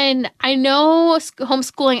 And I know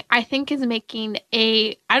homeschooling, I think, is making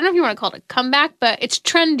I don't know if you want to call it a comeback, but it's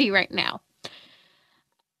trendy right now.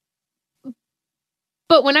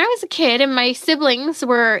 But when I was a kid and my siblings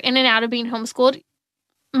were in and out of being homeschooled,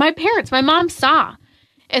 my mom saw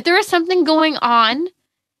if there was something going on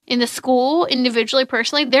in the school, individually,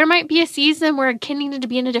 personally, there might be a season where a kid needed to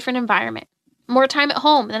be in a different environment, more time at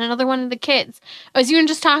home than another one of the kids. I was even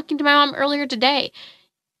just talking to my mom earlier today.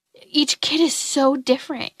 Each kid is so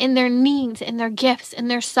different in their needs and their gifts and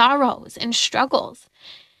their sorrows and struggles.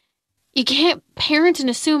 You can't parent and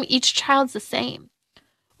assume each child's the same.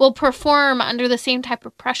 will perform under the same type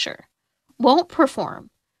of pressure, won't perform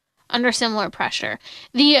under similar pressure.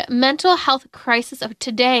 The mental health crisis of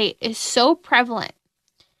today is so prevalent.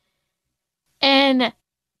 And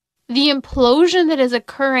the implosion that is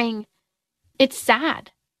occurring, it's sad.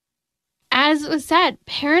 As was said,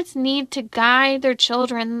 parents need to guide their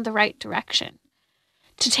children in the right direction,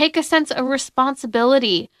 to take a sense of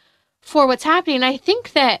responsibility for what's happening. I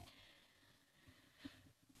think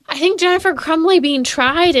Jennifer Crumbley being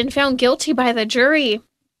tried and found guilty by the jury,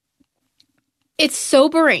 it's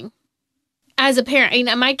sobering as a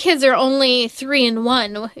parent. My kids are only 3 and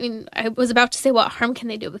 1. I was about to say, what harm can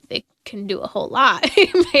they do? But they can do a whole lot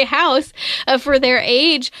in my house for their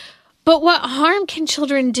age. But what harm can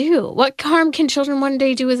children do? What harm can children one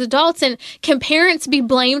day do as adults? And can parents be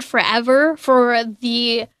blamed forever for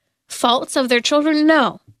the faults of their children?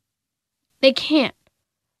 No, they can't.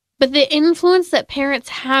 But the influence that parents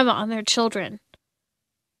have on their children,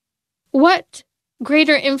 what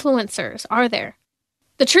greater influencers are there?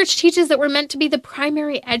 The church teaches that we're meant to be the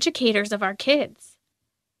primary educators of our kids.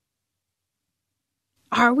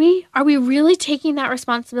 Are we? Are we really taking that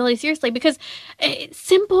responsibility seriously? Because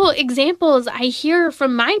simple examples I hear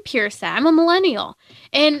from my peer set. I'm a millennial.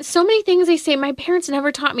 And so many things they say my parents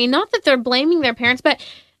never taught me. Not that they're blaming their parents, but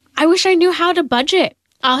I wish I knew how to budget.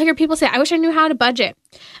 I'll hear people say, I wish I knew how to budget.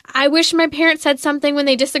 I wish my parents said something when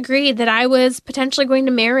they disagreed that I was potentially going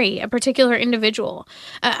to marry a particular individual.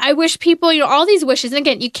 I wish people, all these wishes. And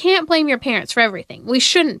again, you can't blame your parents for everything. We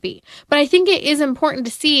shouldn't be. But I think it is important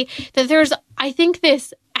to see that there's,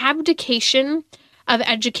 this abdication of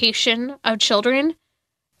education of children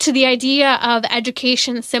to the idea of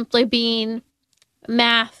education simply being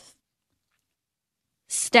math,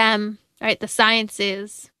 STEM, right? The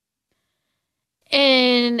sciences.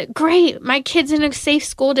 And great, my kid's in a safe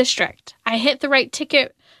school district. I hit the right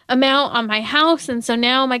ticket amount on my house, and so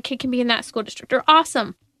now my kid can be in that school district. They're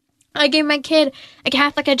awesome. I gave my kid a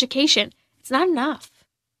Catholic education. It's not enough.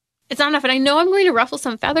 It's not enough. And I know I'm going to ruffle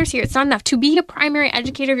some feathers here. It's not enough. To be a primary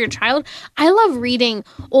educator of your child, I love reading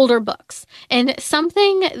older books. And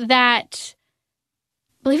something that,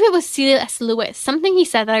 I believe it was C.S. Lewis, something he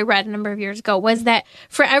said that I read a number of years ago was that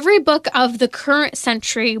for every book of the current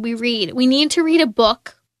century we read, we need to read a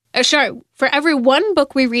book. For every one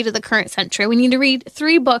book we read of the current century, we need to read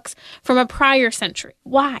 3 books from a prior century.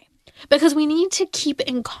 Why? Because we need to keep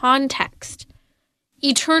in context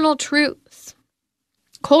eternal truths,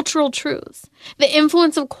 cultural truths, the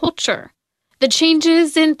influence of culture, the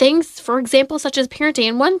changes in things, for example, such as parenting.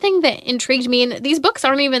 And one thing that intrigued me, and these books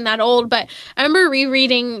aren't even that old, but I remember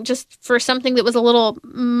rereading just for something that was a little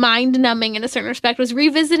mind-numbing in a certain respect, was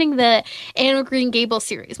revisiting the Anne of Green Gables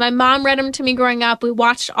series. My mom read them to me growing up. We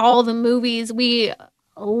watched all the movies. We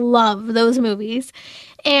love those movies.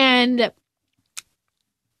 And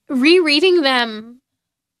rereading them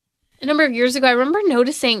a number of years ago, I remember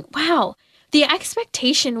noticing, wow, the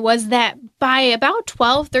expectation was that by about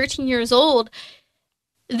 12, 13 years old,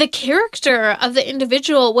 the character of the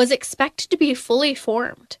individual was expected to be fully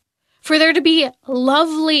formed. For there to be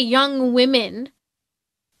lovely young women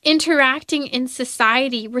interacting in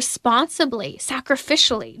society responsibly,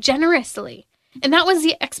 sacrificially, generously. And that was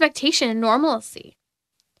the expectation and normalcy.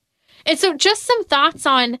 And so just some thoughts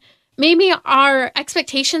on maybe our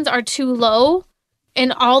expectations are too low in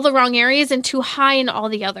all the wrong areas and too high in all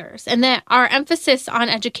the others, and that our emphasis on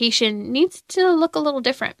education needs to look a little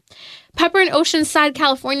different. Pepper in Oceanside,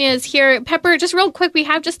 California is here. Pepper, just real quick, we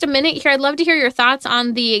have just a minute here. I'd love to hear your thoughts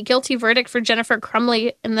on the guilty verdict for Jennifer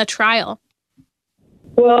Crumbley in the trial.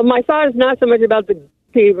 Well, my thought is not so much about the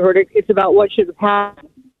guilty verdict, it's about what should have happened.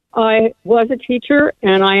 I was a teacher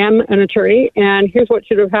and I am an attorney, and here's what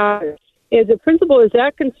should have happened. If the principal is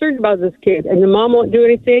that concerned about this kid and the mom won't do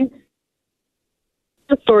anything,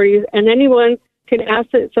 authorities, and anyone can ask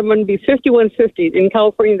that someone be 5150. In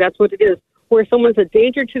California, that's what it is, where someone's a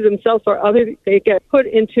danger to themselves or others, they get put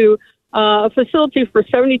into a facility for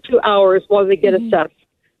 72 hours while they get assessed.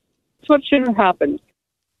 That's what should have happened.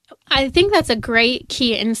 I think that's a great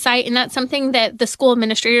key insight, and that's something that the school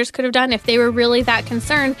administrators could have done. If they were really that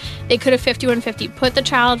concerned, they could have 5150, put the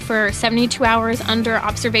child for 72 hours under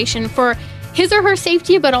observation for his or her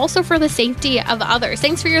safety, but also for the safety of others.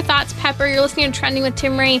 Thanks for your thoughts, Pepper. You're listening to Trending with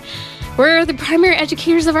Timmerie. We're the primary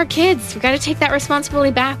educators of our kids. We've got to take that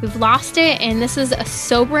responsibility back. We've lost it, and this is a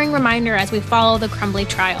sobering reminder as we follow the Crumbley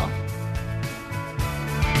trial.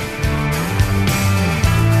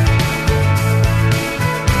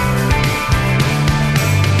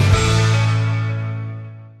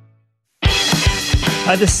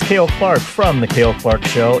 Hi, this is Cale Clark from The Cale Clark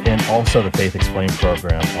Show and also the Faith Explained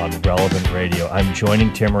program on Relevant Radio. I'm joining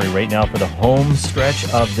Timmery right now for the home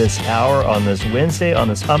stretch of this hour on this Wednesday, on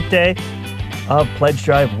this hump day of Pledge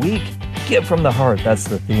Drive Week. Give from the heart. That's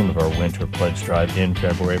the theme of our winter pledge drive in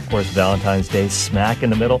February. Of course, Valentine's Day smack in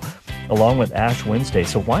the middle, along with Ash Wednesday.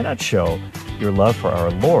 So why not show your love for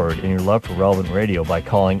our Lord and your love for Relevant Radio by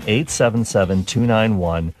calling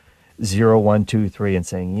 877-291-0123 and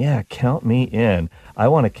saying, yeah, count me in. I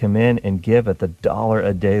want to come in and give at the $1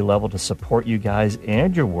 a day level to support you guys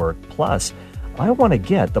and your work. Plus, I want to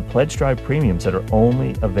get the Pledge Drive premiums that are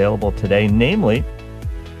only available today, namely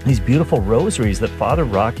these beautiful rosaries that Father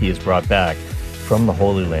Rocky has brought back from the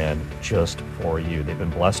Holy Land just for you. They've been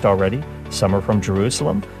blessed already. Some are from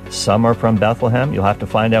Jerusalem. Some are from Bethlehem. You'll have to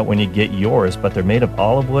find out when you get yours, but they're made of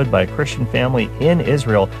olive wood by a Christian family in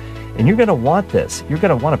Israel. And you're going to want this. You're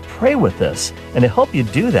going to want to pray with this. And to help you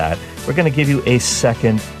do that, we're going to give you a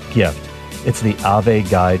second gift. It's the Ave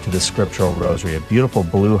Guide to the Scriptural Rosary, a beautiful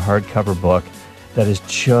blue hardcover book that is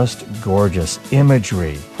just gorgeous.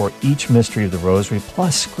 Imagery for each mystery of the Rosary,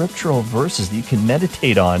 plus scriptural verses that you can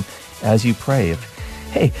meditate on as you pray.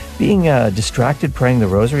 Hey, being distracted praying the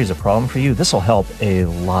Rosary is a problem for you, this will help a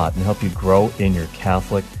lot and help you grow in your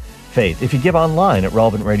Catholic faith. If you give online at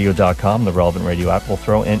relevantradio.com, the Relevant Radio app will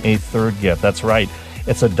throw in a third gift. That's right.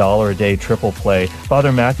 It's $1 a day triple play.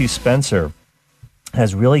 Father Matthew Spencer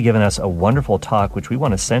has really given us a wonderful talk, which we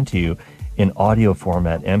want to send to you in audio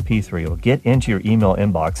format, MP3. It'll get into your email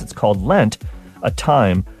inbox. It's called Lent, a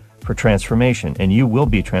Time for Transformation, and you will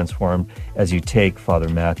be transformed as you take Father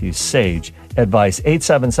Matthew's sage advice.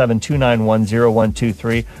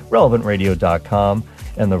 877-291-0123, relevantradio.com,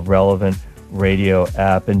 and the Relevant Radio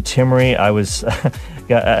app. And Timmery, I was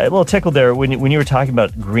got a little tickled there when you were talking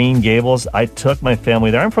about Green Gables. I took my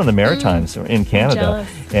family there. I'm from the Maritimes in Canada.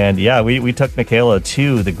 And yeah, we took Michaela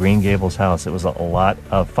to the Green Gables house. It was a lot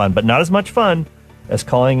of fun, but not as much fun as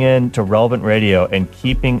calling in to Relevant Radio and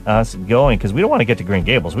keeping us going, because we don't want to get to Green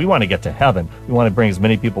Gables. We want to get to heaven. We want to bring as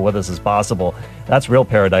many people with us as possible. That's real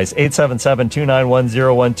paradise.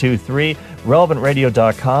 877-291-0123,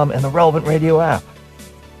 relevantradio.com, and the Relevant Radio app.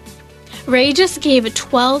 Ray just gave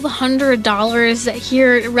 $1,200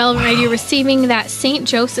 here at Relevant Radio, receiving that St.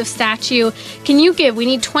 Joseph statue. Can you give? We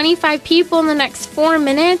need 25 people in the next 4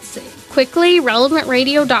 minutes. Quickly,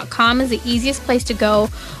 relevantradio.com is the easiest place to go,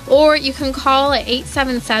 or you can call at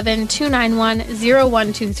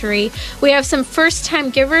 877-291-0123. We have some first-time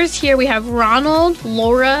givers here. We have Ronald,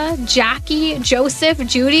 Laura, Jackie, Joseph,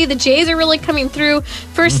 Judy. The J's are really coming through.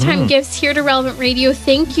 First-time gifts here to Relevant Radio.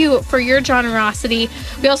 Thank you for your generosity.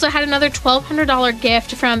 We also had another $1,200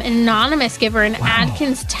 gift from an anonymous giver in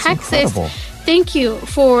Adkins, Texas. Thank you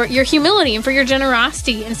for your humility and for your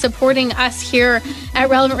generosity in supporting us here at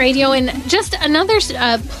Relevant Radio. And just another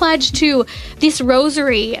pledge to this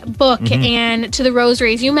rosary book and to the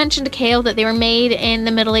rosaries. You mentioned, Cale, that they were made in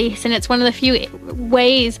the Middle East, and it's one of the few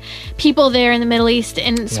ways people there in the Middle East,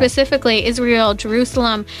 and specifically Israel,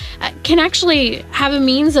 Jerusalem, can actually have a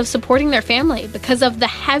means of supporting their family because of the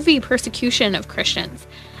heavy persecution of Christians.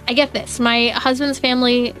 I get this. My husband's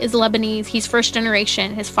family is Lebanese. He's first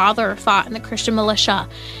generation. His father fought in the Christian militia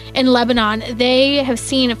in Lebanon. They have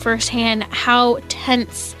seen firsthand how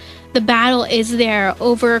tense the battle is there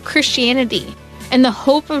over Christianity and the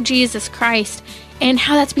hope of Jesus Christ, and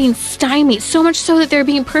how that's being stymied, so much so that they're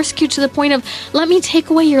being persecuted to the point of, let me take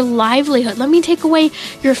away your livelihood, let me take away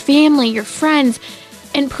your family, your friends,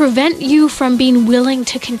 and prevent you from being willing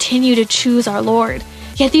to continue to choose our Lord.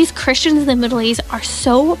 Yet these Christians in the Middle East are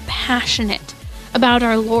so passionate about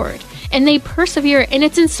our Lord, and they persevere, and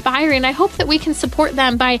it's inspiring. I hope that we can support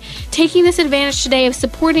them by taking this advantage today of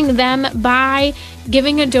supporting them by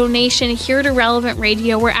giving a donation here to Relevant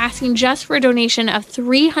Radio. We're asking just for a donation of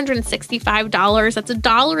 $365. That's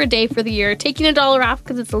 $1 a day for the year, taking $1 off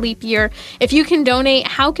because it's a leap year. If you can donate,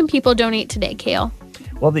 how can people donate today, Cale?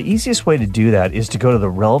 Well, the easiest way to do that is to go to the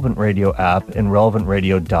Relevant Radio app and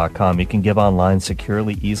relevantradio.com. You can give online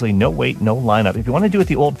securely, easily, no wait, no lineup. If you want to do it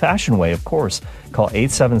the old-fashioned way, of course, call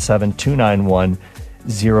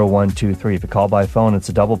 877-291-0123. If you call by phone, it's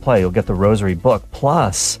a double play. You'll get the Rosary book,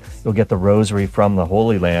 plus you'll get the Rosary from the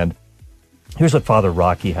Holy Land. Here's what Father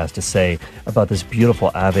Rocky has to say about this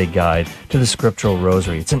beautiful Ave Guide to the Scriptural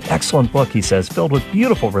Rosary. It's an excellent book, he says, filled with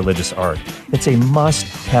beautiful religious art. It's a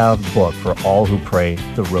must-have book for all who pray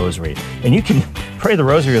the Rosary. And you can pray the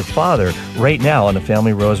Rosary with Father right now on the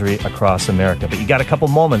Family Rosary across America. But you got a couple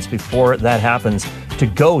moments before that happens to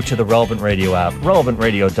go to the Relevant Radio app,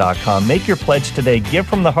 relevantradio.com. Make your pledge today. Give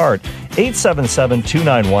from the heart.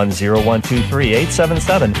 877-291-0123.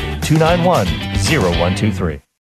 877-291-0123.